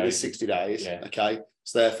 60 days. 60 days. Yeah. Okay.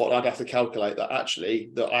 So therefore, I'd have to calculate that actually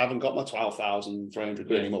that I haven't got my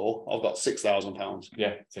 12,300 anymore. I've got £6,000.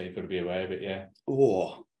 Yeah. So you've got to be aware of it. Yeah.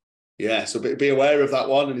 Oh, yeah. So be aware of that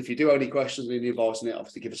one. And if you do have any questions or any advice on it,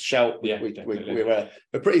 obviously give us a shout. We're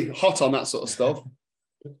pretty hot on that sort of stuff.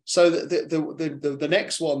 So the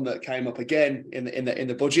next one that came up again in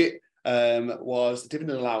the budget was the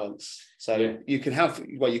dividend allowance. So you can have,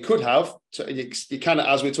 well, you could have, so you can,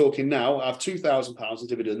 as we're talking now, have £2,000 of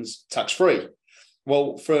dividends tax free.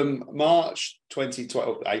 Well, from March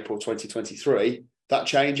 2012, April 2023, that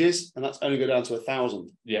changes, and that's only go down to 1,000.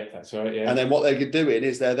 Yeah, that's right. Yeah. And then what they're doing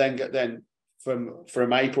is they're then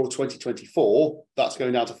from April 2024, that's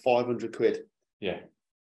going down to 500 quid. Yeah.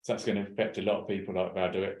 So that's going to affect a lot of people, like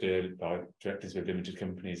our directors with limited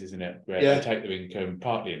companies, isn't it? Where they take their income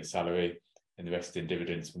partly in salary and the rest in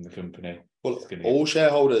dividends from the company. Well, all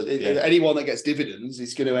shareholders, anyone that gets dividends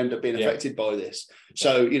is going to end up being affected by this.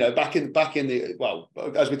 So, back in the, well,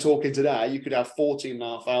 as we're talking today, you could have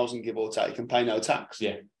 14,500 give or take and pay no tax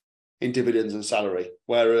in dividends and salary.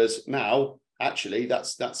 Whereas now, actually,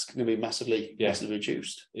 that's going to be massively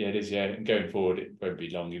reduced. Yeah, it is. Yeah, and going forward, it won't be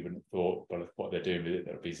long. You wouldn't have thought, but what they're doing with it,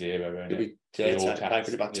 that'll be zero. Won't it? It'll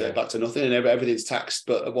be back to nothing, and everything's taxed,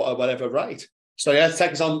 but at whatever rate. So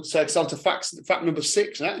take us on to fact number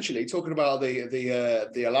 6, and actually talking about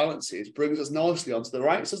the allowances brings us nicely onto the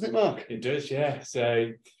rates, doesn't it, Mark? It does, yeah.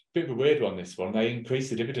 So bit of a weird one, this one. They increased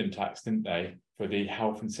the dividend tax, didn't they, for the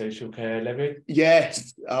health and social care levy?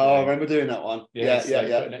 Yes. I remember doing that one. Yeah. Put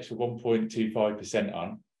an extra 1.25%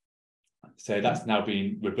 on. So that's now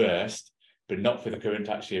been reversed, but not for the current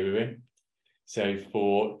tax year we're in. So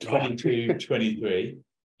for 22-23,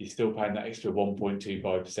 you're still paying that extra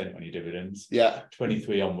 1.25% on your dividends. Yeah.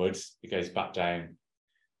 23 onwards, it goes back down.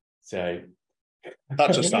 So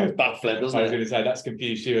that just sounds baffling, doesn't it? I was going to say, that's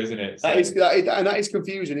confused you, isn't it? So, that is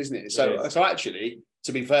confusing, isn't it? So actually,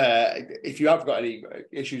 to be fair, if you have got any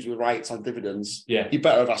issues with rates on dividends, you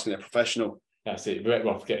better have asking a professional. That's it. We're better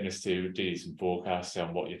off getting us to do some forecasts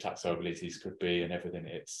on what your tax liabilities could be and everything.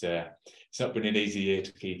 It's not been an easy year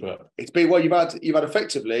to keep up. It's been you've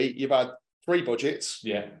had 3 budgets.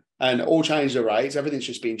 Yeah. And all changed the rates. Everything's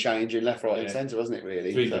just been changing left, right, and centre, hasn't it,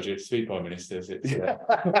 really? 3 budgets, 3 prime ministers. It's, and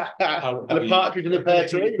a partridge in a pear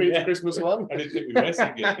tree, the Christmas one. I didn't think we were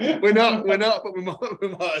singing. We're not, but we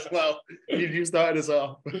might as well. You started us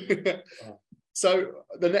off. So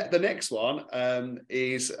the next one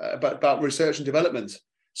is about research and development.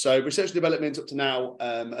 So research and development up to now,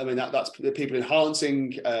 that's the people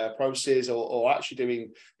enhancing processes or actually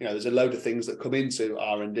doing, there's a load of things that come into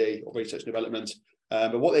R&D or research and development.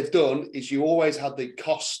 But what they've done is you always had the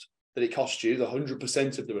cost that it cost you, the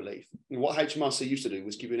 100% of the relief. And what HMRC used to do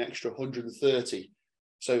was give you an extra 130,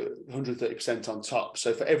 so 130% on top.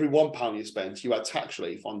 So for every £1 you spent, you had tax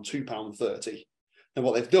relief on £2.30. And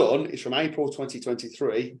what they've done is from April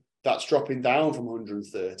 2023, that's dropping down from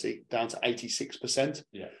 130 down to 86%.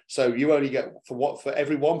 Yeah. So you only get for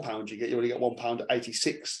every £1 you only get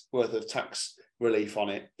 £1.86 worth of tax relief on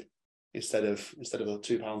it instead of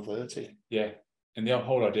 £2.30. Yeah. And the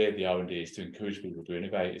whole idea of the R&D is to encourage people to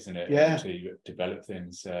innovate, isn't it? Yeah. To develop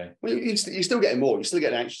things. Well, you're still getting more. You're still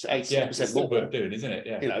getting 86% more. Worth doing, isn't it?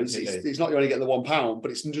 Yeah. It's not you only get the £1,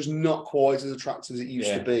 but it's just not quite as attractive as it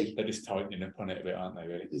used to be. They're just tightening up on it a bit, aren't they?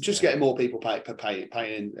 Really. It's just getting more people paying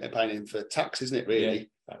in for tax, isn't it? Really.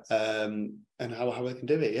 Yeah, and how they can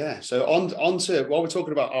do it. Yeah. So on to while we're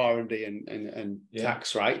talking about R&D and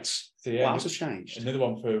tax rates. So what else has changed? Another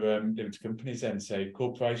one for limited companies then. So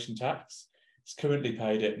corporation tax. It's currently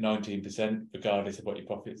paid at 19%, regardless of what your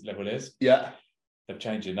profit level is. Yeah. They're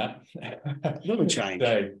changing that. Another change.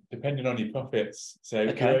 So, depending on your profits, so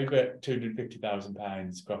if you're over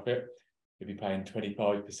 £250,000 profit, you'll be paying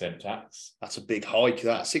 25% tax. That's a big hike,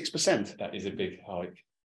 that 6%. That is a big hike.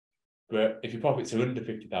 But if your profits are under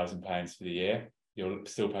 £50,000 for the year, you'll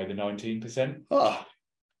still pay the 19%. Oh.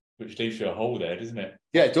 Which leaves you a hole there, doesn't it?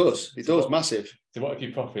 Yeah, it does. It does, massive. So what if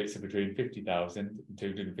your profits are between 50,000 and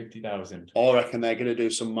 250,000? I reckon they're going to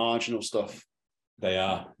do some marginal stuff. They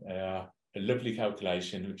are. A lovely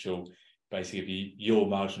calculation, which will basically give you your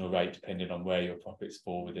marginal rate depending on where your profits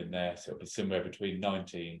fall within there. So it'll be somewhere between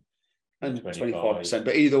 19 and 25%.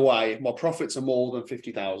 But either way, if my profits are more than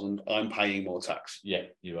 50,000, I'm paying more tax. Yeah,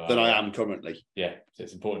 you are. Than I am currently. Yeah, so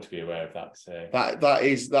it's important to be aware of that. So that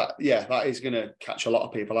is going to catch a lot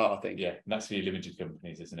of people out, I think. Yeah, and that's for your limited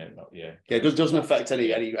companies, isn't it? It doesn't affect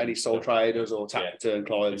any sole traders or tax return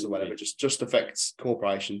clients or whatever. It just affects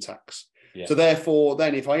corporation tax. Yeah. So therefore,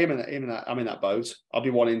 then if I'm in that boat, I'll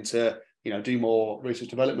be wanting to do more research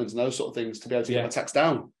development and those sort of things to be able to get my tax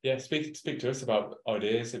down. Yeah, speak to us about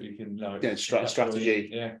ideas that we can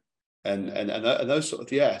strategy. Yeah, and those sort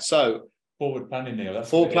of So forward planning, Neil.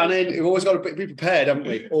 Forward planning. We've always got to be prepared, haven't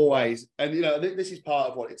we? Always. And this is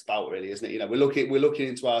part of what it's about, really, isn't it? We're looking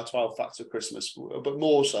into our 12 facts of Christmas, but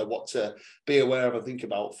more so what to be aware of and think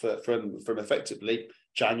about from effectively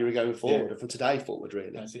January going forward, and from today forward,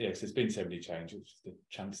 really. That's it, yeah, 'cause there's been so many changes. It's just a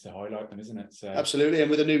chance to highlight them, isn't it? So Absolutely,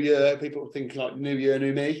 and with a new year, people think like new year,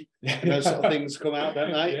 new me. And those sort of things come out,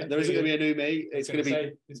 don't they? Yeah, there isn't going to be a new me. It's going to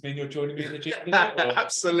be. It's mean you're joining me in the gym, is it, or?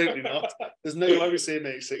 Absolutely not. There's no way we see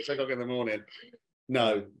me at 6 o'clock in the morning.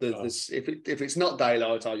 No, if it's not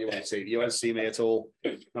daylight, you won't see me at all.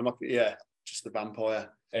 I'm not, just the vampire.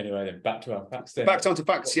 Anyway, then back to our facts. Then. Back onto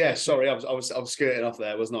facts. Yeah, sorry, I was skirting off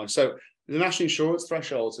there, wasn't I? So the national insurance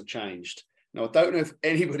thresholds have changed. Now, I don't know if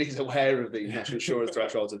anybody's aware of these national insurance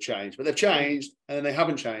thresholds have changed, but they've changed, and then they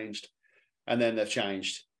haven't changed, and then they've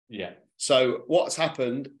changed. Yeah. So what's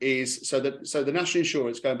happened is so the national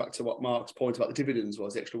insurance, going back to what Mark's point about the dividends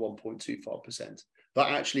was, the extra 1.25%.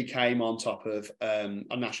 That actually came on top of our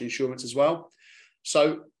national insurance as well.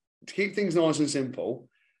 So to keep things nice and simple,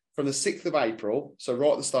 from the 6th of April, so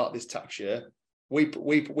right at the start of this tax year, we pay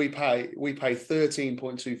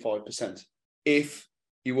 13.25% if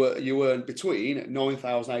you earn between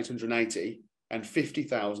 9,880 and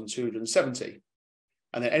 50,270.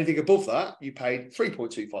 And then anything above that, you paid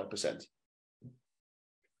 3.25%.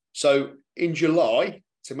 So in July,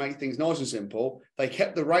 to make things nice and simple, they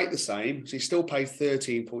kept the rate the same, so you still paid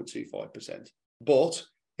 13.25%, but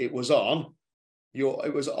it was on your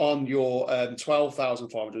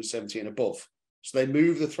 12,570 and above. So they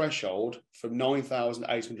moved the threshold from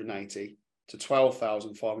 9,880 to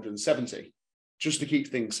 12,570, just to keep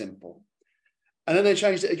things simple. And then they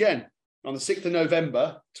changed it again on the 6th of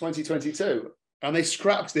November 2022, and they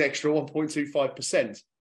scrapped the extra 1.25%.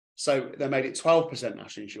 So they made it 12%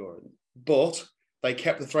 national insurance, but they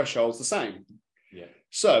kept the thresholds the same. Yeah.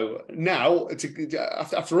 So now,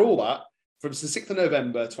 after all that, from the 6th of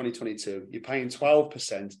November 2022, you're paying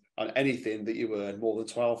 12% on anything that you earn more than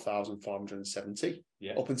 12,570,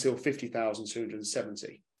 up until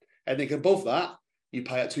 50,270. Anything above that, you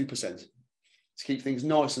pay at 2%, to keep things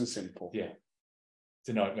nice and simple. Yeah. It's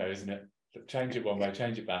a nightmare, isn't it? Change it one way,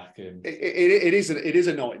 change it back. And it is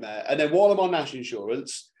a nightmare. And then while I'm on national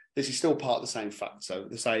insurance, this is still part of the same fact. So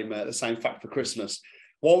the same fact for Christmas.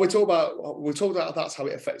 While we're talking about that's how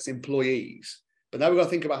it affects employees, but now we've got to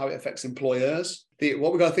think about how it affects employers.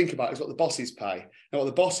 What we've got to think about is what the bosses pay. Now, what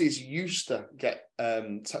the bosses used to get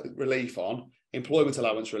relief on, employment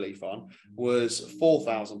allowance relief on, was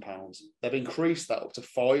 £4,000. They've increased that up to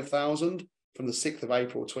 £5,000 from the 6th of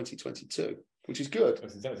April 2022. Which is good. That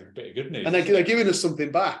was a bit of good news. And they're giving us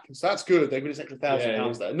something back. So that's good. They're giving us extra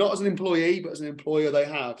 £1,000 there. Not as an employee, but as an employer they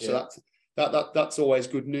have. So that's always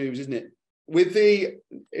good news, isn't it? With the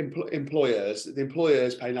employers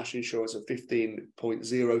pay national insurance of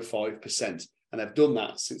 15.05%. And they've done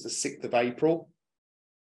that since the 6th of April.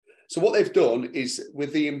 So what they've done is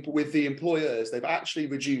with the employers, they've actually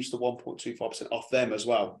reduced the 1.25% off them as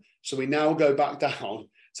well. So we now go back down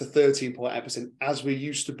to 13.8% as we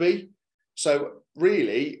used to be. So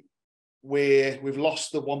really, we've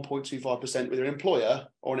lost the 1.25% with an employer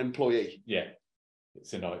or an employee. Yeah,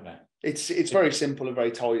 it's a nightmare. It's very simple and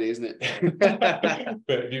very tidy, isn't it?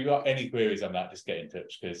 But if you've got any queries on that, just get in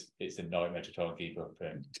touch, because it's a nightmare to try and keep up.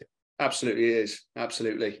 Absolutely is.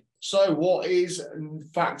 Absolutely. So what is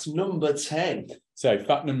fact number 10? So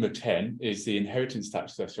fact number 10 is the inheritance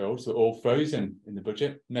tax thresholds are all frozen in the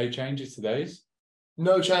budget. No changes to those.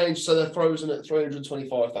 No change, so they're frozen at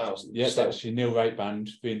 325,000. Yes, that's your nil rate band,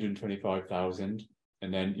 325,000.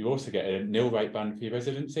 And then you also get a nil rate band for your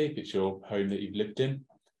residency if it's your home that you've lived in.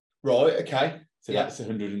 Right, okay. So that's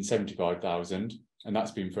 175,000, and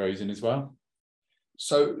that's been frozen as well.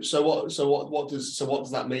 So what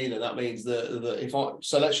does that mean? And that means that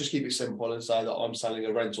so let's just keep it simple and say that I'm selling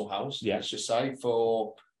a rental house. Yeah. Let's just say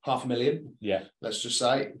for £500,000. Yeah. Let's just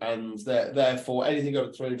say, and therefore anything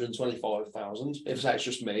over 325,000. If it's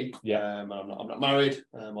just me, I'm not married,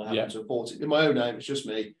 I happen to have bought it in my own name, it's just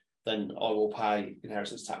me, then I will pay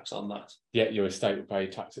inheritance tax on that. Yeah, your estate will pay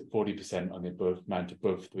tax at 40% on the amount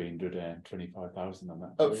above 325,000 on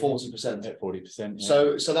that. At 40%. At 40%.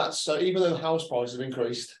 Yeah. So even though house prices have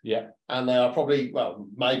increased, and they are probably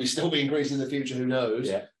maybe still be increasing in the future, who knows?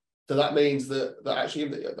 Yeah. So that means that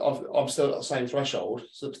actually I'm still at the same threshold.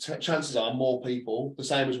 So the chances are more people, the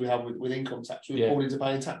same as we have with income tax, we're falling into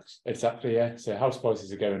paying tax. Exactly, yeah. So house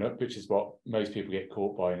prices are going up, which is what most people get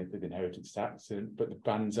caught by with inheritance tax. But the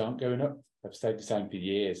bands aren't going up. They've stayed the same for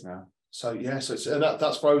years now. So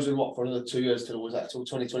that's frozen for another 2 years till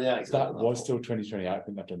 2028? That was till 2028. I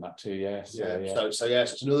think they've done that too. Yeah. So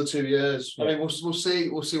it's another 2 years. I mean, we'll see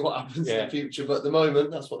what happens in the future. But at the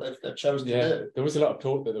moment, that's what they've chosen to do. There was a lot of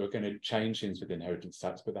talk that they were going to change things with inheritance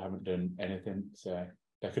tax, but they haven't done anything. So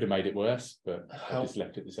They could have made it worse, but they just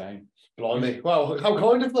left it the same. Blimey. Well, how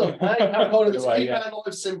kind of them. Hey, how kind of them to keep Yeah. our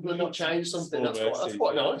lives simple and not change something. Small That's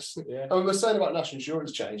quite nice. Yeah. I mean, we're saying about national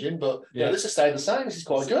insurance changing, but Yeah. this has stayed the same. This is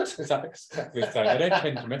quite good. Exactly the same. They don't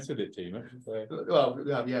tend to mess with it too much. So. Well,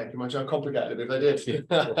 yeah, you can imagine how complicated it if they did.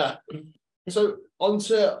 Yeah. So on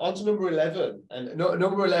to number 11, and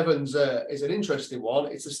number 11's is an interesting one.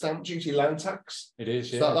 It's the stamp duty land tax. It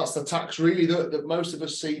is, yeah. So that's the tax really that most of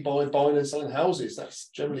us see by buying and selling houses. That's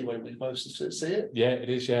generally when we most see it. Yeah, it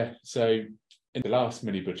is, yeah. So in the last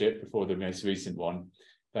mini budget, before the most recent one,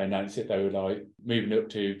 they announced it. They were like moving up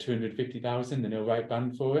to 250,000, the nil rate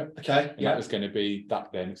band for it. Okay, And that was going to be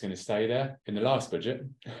that. Then it's going to stay there. In the last budget,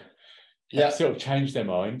 yeah, they sort of changed their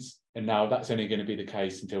minds. And now that's only going to be the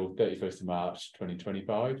case until 31st of March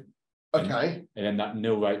 2025. Okay. And then that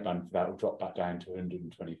nil rate band for that will drop back down to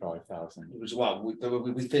 125,000. Well,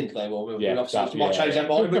 we think they will. Yeah, We'll obviously might change their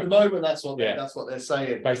mind, but at the moment that's what they're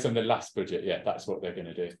saying. Based on the last budget, yeah, that's what they're going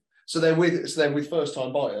to do. So then with first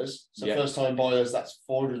time buyers, first time buyers, that's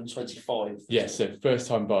 425. Yeah, so first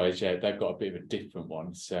time buyers, yeah, they've got a bit of a different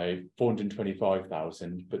one. So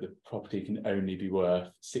 425,000, but the property can only be worth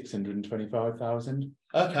 625,000.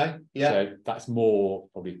 Okay, yeah. So that's more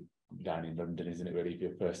probably down in London, isn't it? Really, if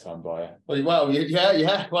you're a first time buyer. Well,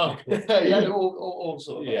 yeah. Well, yeah, all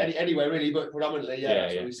sort of anywhere really, but predominantly, yeah.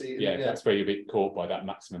 So we see. Yeah, that's where you're a bit caught by that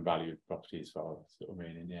maximum value of property as far as sort of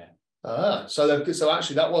meaning, yeah. So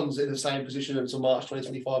actually that one's in the same position until March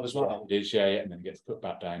 2025 as well. It is, yeah, and then it gets put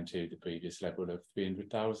back down to the previous level of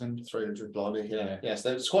 300,000. 300, blimey, yeah. Yes,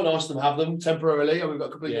 it's quite nice to have them temporarily, and we've got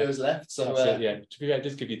a couple of years left. So yeah, to be fair, it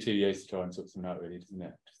does give you 2 years to try and sort something out, really, doesn't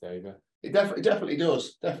it? Just over. It definitely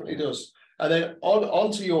does. And then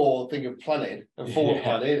on to your thing of planning and forward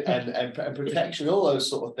planning and protection, all those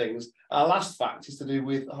sort of things. Our last fact is to do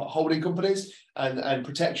with holding companies and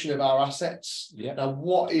protection of our assets. Yeah. Now,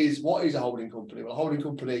 what is a holding company? Well, a holding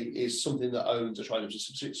company is something that owns a trading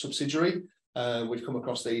subsidiary. We've come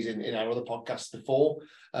across these in our other podcasts before.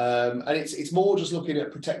 And it's more just looking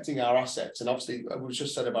at protecting our assets. And obviously, we've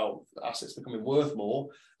just said about assets becoming worth more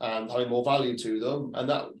and having more value to them. And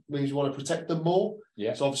that means you want to protect them more.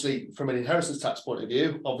 Yeah. So obviously, from an inheritance tax point of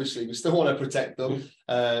view, obviously, we still want to protect them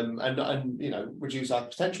and reduce our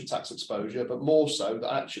potential tax exposure, but more so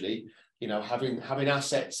that actually, having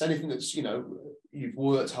assets, anything that's, you've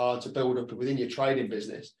worked hard to build up within your trading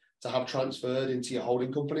business, to have transferred into your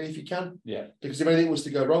holding company if you can. Yeah. Because if anything was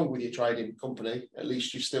to go wrong with your trading company, at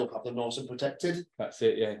least you still have them nice and protected. That's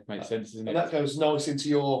it, yeah. Makes sense, doesn't it? And that goes nice into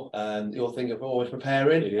your thing of always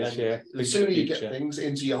preparing. It is, yeah. The sooner you get things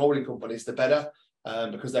into your holding companies, the better.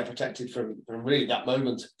 Because they're protected from really that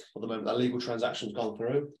moment, or the moment that legal transaction's gone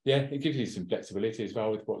through. Yeah, it gives you some flexibility as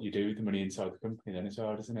well with what you do with the money inside the company then as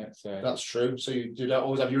well, doesn't it? So that's true. So you don't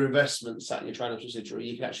always have your investments at your trading subsidiary.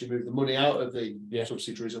 You can actually move the money out of the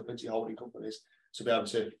subsidiaries up into your holding companies to be able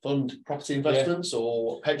to fund property investments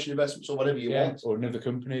or pension investments or whatever you want. Or another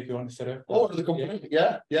company if you want to set up. Or another company,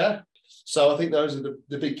 yeah. So I think those are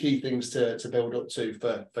the big key things to build up to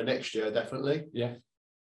for next year, definitely. Yeah.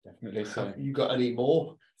 Definitely. So. Have you got any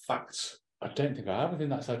more facts? I don't think I have. I think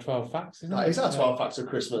that's our 12 facts, isn't it? Is that 12 facts of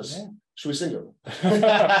Christmas? Yeah. Should we sing them?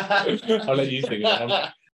 I'll let you sing it.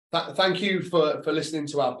 Thank you for listening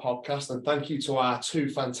to our podcast, and thank you to our two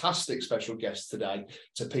fantastic special guests today,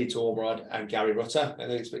 to Peter Ormerod and Garry Rutter. I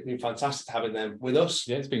think it's been fantastic having them with us.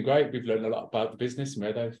 Yeah, it's been great. We've learned a lot about the business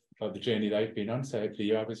and the journey they've been on, so hopefully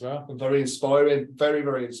you have as well. Very inspiring, very,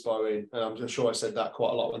 very inspiring. And I'm sure I said that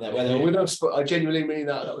quite a lot when they were with us, but I genuinely mean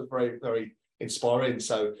that. That was very, very inspiring.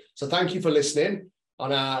 So thank you for listening.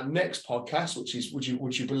 On our next podcast,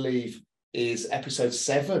 which you believe is episode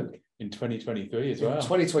 7. In 2023 as well.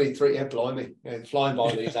 2023, yeah, blimey. Yeah, flying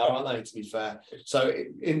by these out, aren't they, to be fair? So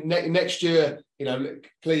in next year,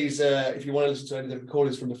 please, if you want to listen to any of the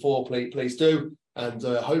recordings from before, please do. And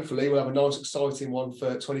hopefully we'll have a nice, exciting one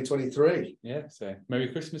for 2023. Yeah, so Merry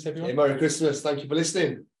Christmas, everyone. Yeah, Merry Christmas. Thank you for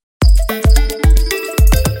listening.